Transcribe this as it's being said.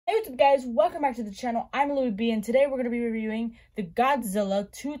up, guys? Welcome back to the channel. I'm Louis B, and today we're going to be reviewing the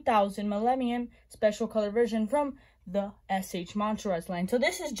Godzilla 2000 Millennium Special Color version from the SH Monsterarts line. So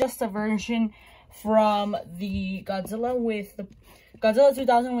this is just a version from the Godzilla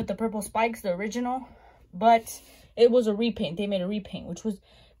 2000 with the purple spikes, the original, but it was a repaint. They made a repaint, which was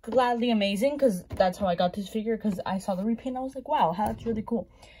gladly amazing because that's how I got this figure, because I saw the repaint and I was like, wow, that's really cool.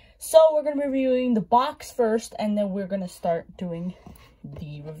 So we're going to be reviewing the box first, and then we're going to start doing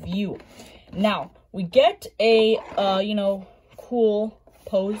the review. Now, we get a, cool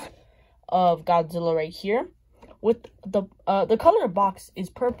pose of Godzilla right here. With the color box is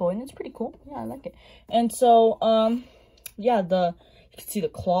purple, and it's pretty cool. Yeah, I like it. And so, yeah, you can see the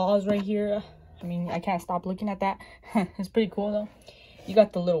claws right here. I mean, I can't stop looking at that. It's pretty cool, though. You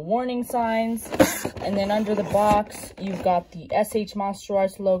got the little warning signs, and then under the box, you've got the SH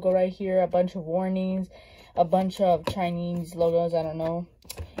Monsterarts logo right here, a bunch of warnings, a bunch of Chinese logos, I don't know.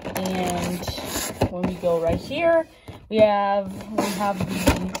 And when we go right here, we have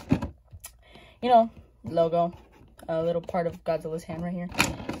the, logo, a little part of Godzilla's hand right here.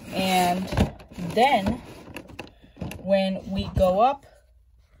 And then when we go up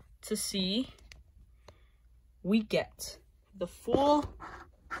to see, we get the full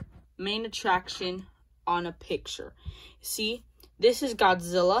main attraction on a picture. See, this is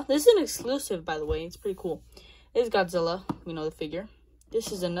Godzilla. This is an exclusive, by the way. It's pretty cool. This is Godzilla, the figure.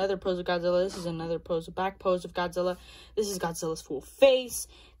 This is another pose of Godzilla. This is another pose, back pose of Godzilla. This is Godzilla's full face.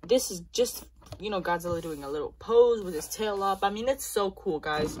 This is just, Godzilla doing a little pose with his tail up. I mean, it's so cool,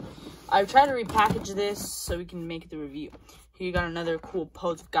 guys. I've tried to repackage this so we can make the review. Here you got another cool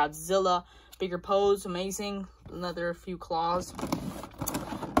pose of Godzilla. Bigger pose, amazing. Another few claws.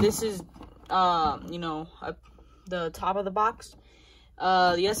 This is, the top of the box.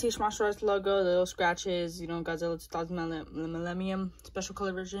 The SH Monsterarts logo, the little scratches, Godzilla 2000 Millennium Special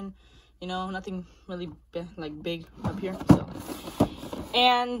Color version. Nothing really big up here. So,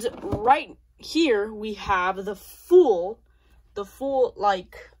 and right here we have the full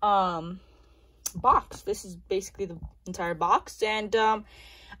box. This is basically the entire box, and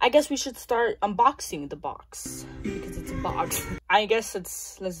I guess we should start unboxing the box because it's a box. I guess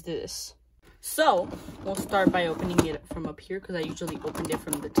let's do this. So we'll start by opening it from up here, because I usually opened it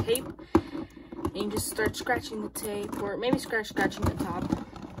from the tape. And you just start scratching the tape, or maybe scratching the top.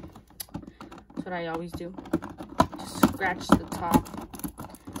 That's what I always do. Just scratch the top,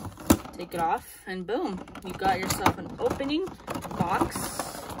 take it off, and boom, you got yourself an opening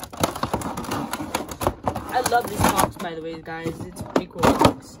box. I love this box, by the way, guys. It's a pretty cool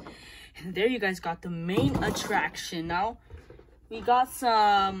box. And there you guys got the main attraction. Now, we got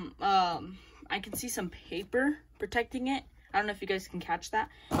some, I can see some paper protecting it. I don't know if you guys can catch that.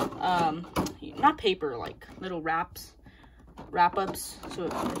 Not paper, like little wrap-ups, so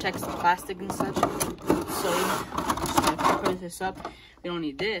it protects the plastic and such. So, just gonna put this up. We don't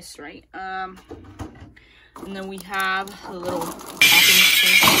need this, right? And then we have a little popping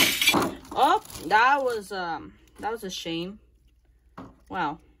thing. Oh, that was a shame.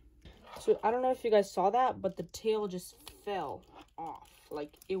 Wow. So I don't know if you guys saw that, but the tail just fell off.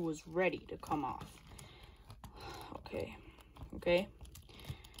 Like it was ready to come off. Okay.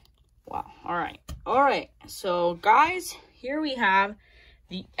 Wow. All right. So guys, here we have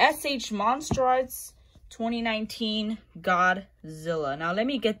the SH Monsterarts 2019 Godzilla. Now let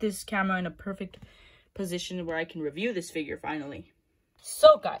me get this camera in a perfect position where I can review this figure finally.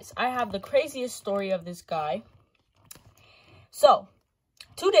 So guys, I have the craziest story of this guy. So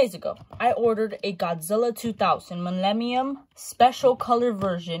 2 days ago, I ordered a Godzilla 2000 Millennium Special Color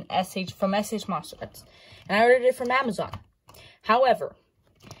version from SH Monsterarts, and I ordered it from Amazon. However,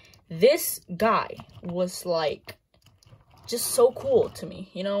 this guy was just so cool to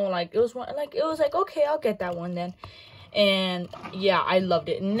me. It was like, okay, I'll get that one then. And yeah, I loved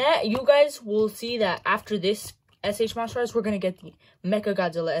it. And you guys will see that after this SH Monsterarts, we're gonna get the Mecha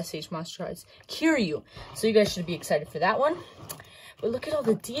Godzilla SH Monsterarts Kiryu. So you guys should be excited for that one. But look at all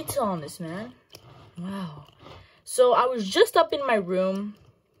the detail on this, man. Wow. So I was just up in my room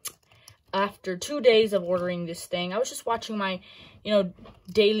after 2 days of ordering this thing. I was just watching my,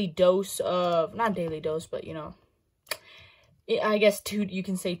 daily dose of, not daily dose, but, I guess you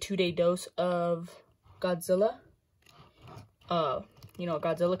can say 2-day dose of Godzilla.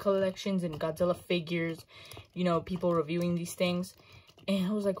 Godzilla collections and Godzilla figures, people reviewing these things. And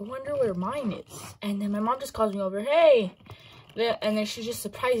I was like, I wonder where mine is. And then my mom just calls me over, hey. And then she just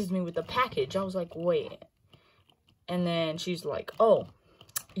surprises me with the package. I was like, wait. And then she's like, oh,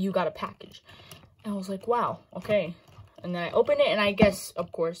 you got a package. And I was like, wow, okay. And then I opened it, and I guess,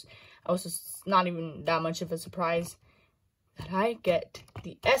 of course, I was just not even that much of a surprise. that I get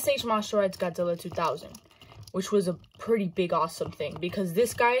the SH Monsterarts Godzilla 2000, which was a pretty big awesome thing because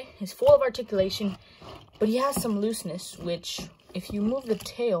this guy is full of articulation, but he has some looseness, which if you move the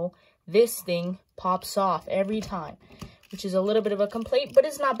tail, this thing pops off every time, which is a little bit of a complaint, but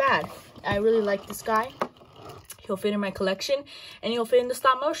it's not bad. I really like this guy. He'll fit in my collection, and he'll fit in the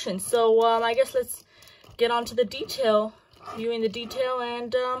stop motion. So I guess let's get on to the detail, viewing the detail,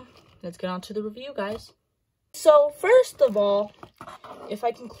 and let's get on to the review, guys. So first of all, if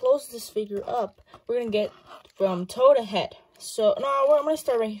I can close this figure up, we're gonna get from toe to head. So no, I'm gonna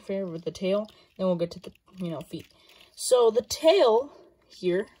start right here with the tail, then we'll get to the feet. So the tail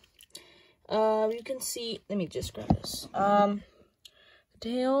here, you can see. Let me just grab this. The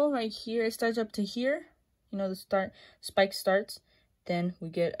tail right here, it starts up to here. The spike starts. Then we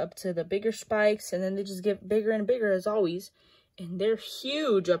get up to the bigger spikes, and then they just get bigger and bigger as always, and they're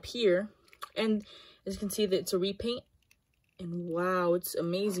huge up here. And as you can see, that it's a repaint, and wow, it's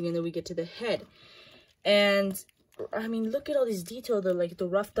amazing. And then we get to the head, and I mean, look at all these details, the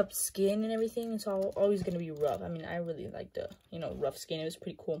roughed up skin and everything. It's always gonna be rough. I mean, I really like the rough skin. It was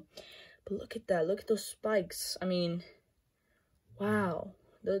pretty cool. But look at that. Look at those spikes. I mean, wow,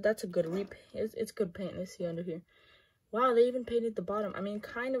 that's a good repaint. It's good paint. Let's see under here. Wow, they even painted the bottom. I mean,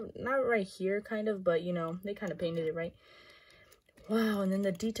 kind of not right here, kind of, but they kind of painted it right. Wow, and then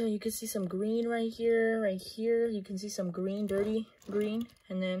the detail, you can see some green right here, you can see some green, dirty green,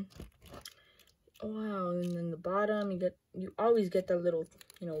 and then wow, and then the bottom, you always get that little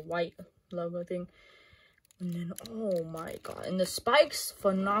white logo thing, and then oh my god, and the spikes,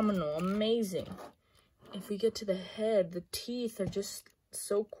 phenomenal, amazing. If we get to the head, the teeth are just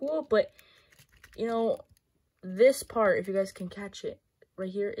so cool, but this part, if you guys can catch it right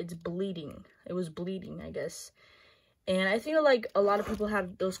here, it's bleeding. It was bleeding, I guess. And I feel like a lot of people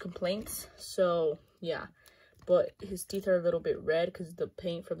have those complaints, so yeah. But his teeth are a little bit red because of the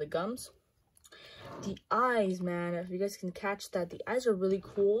paint from the gums. The eyes, man, if you guys can catch that, the eyes are really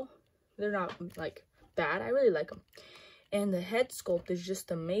cool. They're not like bad. I really like them. And the head sculpt is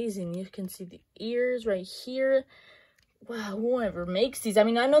just amazing. You can see the ears right here. Wow, whoever makes these. I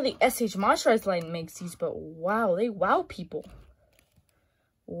mean, I know the SH Monsterarts line makes these, but wow, they wow people.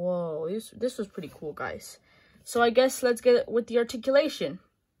 Whoa, this was pretty cool, guys. So I guess let's get with the articulation.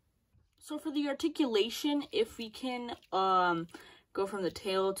 So for the articulation, if we can go from the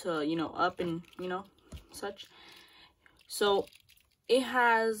tail to up and such. So it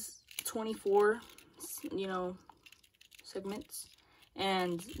has 24 segments,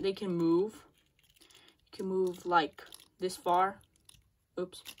 and they can move. You can move like this far.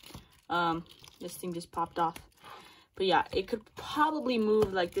 Oops. This thing just popped off. But yeah, it could probably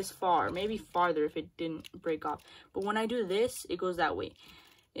move like this far, maybe farther if it didn't break off. But when I do this, it goes that way.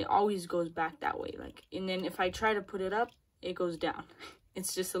 It always goes back that way. And then if I try to put it up, it goes down.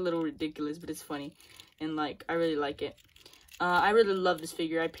 It's just a little ridiculous, but it's funny. And I really like it. I really love this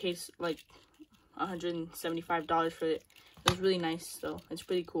figure. I paid like $175 for it. It was really nice, though. It's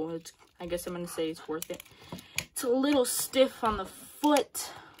pretty cool. I guess I'm gonna say it's worth it. It's a little stiff on the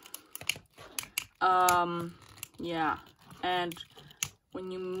foot. Yeah, and when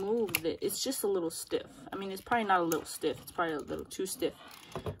you move it, it's just a little stiff. I mean, it's probably not a little stiff. It's probably a little too stiff.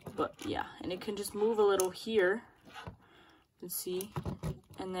 But yeah, and it can just move a little here. Let's see.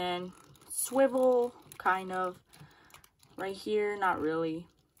 And then swivel, kind of. Right here, not really.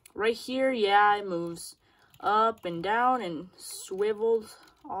 Right here, yeah, it moves up and down and swivels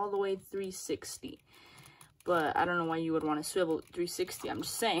all the way 360. But I don't know why you would want to swivel 360. I'm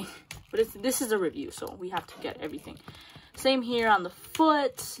just saying. But this is a review, so we have to get everything. Same here on the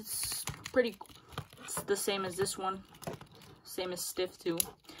foot. It's the same as this one. Same as stiff too.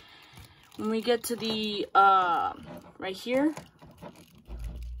 When we get to the right here,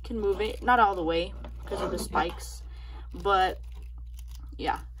 you can move it. Not all the way because of the spikes. But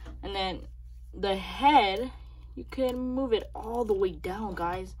yeah. And then the head, you can move it all the way down,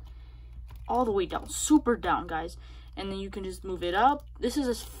 guys. All the way down, super down, guys. And then you can just move it up. This is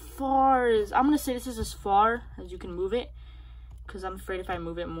as far as, I'm gonna say this is as far as you can move it, because I'm afraid if I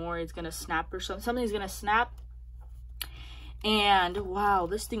move it more, it's gonna snap or something. Something's gonna snap. And wow,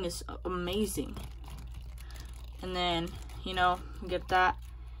 this thing is amazing. And then get that.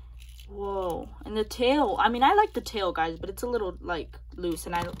 Whoa. And the tail, I mean, I like the tail, guys, but it's a little loose,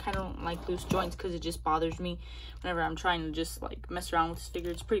 and I kind of don't like loose joints because it just bothers me whenever I'm trying to just mess around with this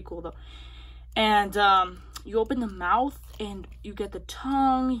figure. It's pretty cool though. And you open the mouth and you get the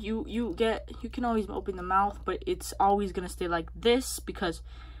tongue. You can always open the mouth, but it's always gonna stay like this because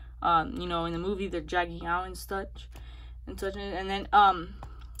in the movie they're dragging out and such. And then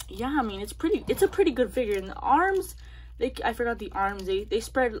yeah, I mean, it's a pretty good figure. And the arms, I forgot the arms. They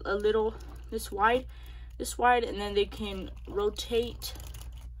spread a little this wide, and then they can rotate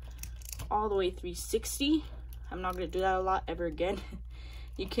all the way 360. I'm not gonna do that a lot ever again.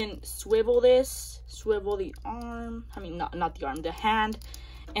 You can swivel this, swivel the arm. I mean, not the arm, the hand.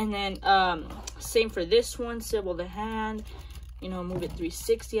 And then same for this one, swivel the hand. You know, move it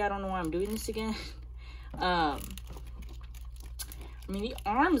 360. I don't know why I'm doing this again. I mean, the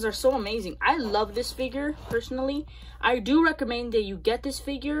arms are so amazing. I love this figure personally. I do recommend that you get this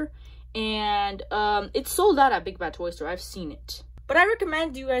figure, and it's sold out at Big Bad Toy Store. I've seen it, but I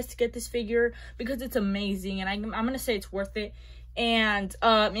recommend you guys to get this figure because it's amazing, and I'm gonna say it's worth it. And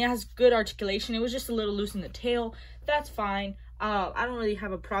it has good articulation. It was just a little loose in the tail. That's fine. I don't really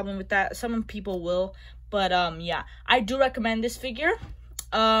have a problem with that. Some people will, but yeah, I do recommend this figure.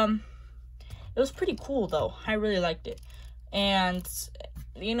 It was pretty cool though. I really liked it, and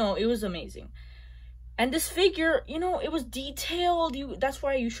you know, it was amazing. And this figure, you know, it was detailed. That's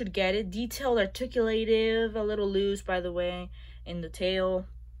why you should get it. Detailed, articulative, a little loose, by the way, in the tail.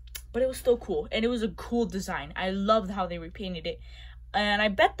 But it was still cool, and it was a cool design. I loved how they repainted it. And I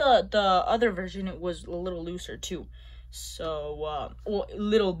bet the other version, it was a little looser too. So, well, a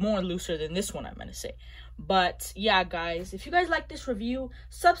little more looser than this one, I'm gonna say. But yeah, guys, if you guys like this review,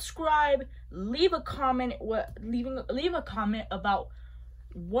 subscribe, leave a comment, leave a comment about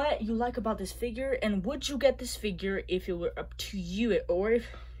what you like about this figure, and would you get this figure if it were up to you, or if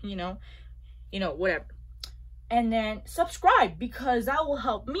you know, whatever. And then subscribe, because that will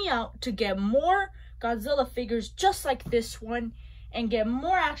help me out to get more Godzilla figures just like this one, and get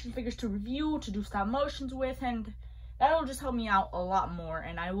more action figures to review, to do stop motions with, and that will just help me out a lot more,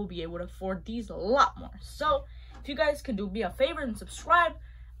 and I will be able to afford these a lot more. So if you guys can do me a favor and subscribe,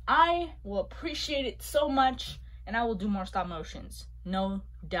 I will appreciate it so much, and I will do more stop motions, no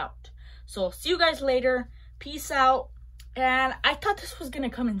doubt. So I'll see you guys later. Peace out. And I thought this was gonna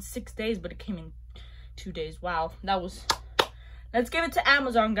come in 6 days, but it came in 2 days. Wow, that was, let's give it to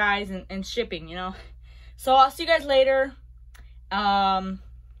Amazon, guys, and shipping, you know. So I'll see you guys later. And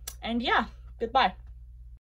yeah, goodbye.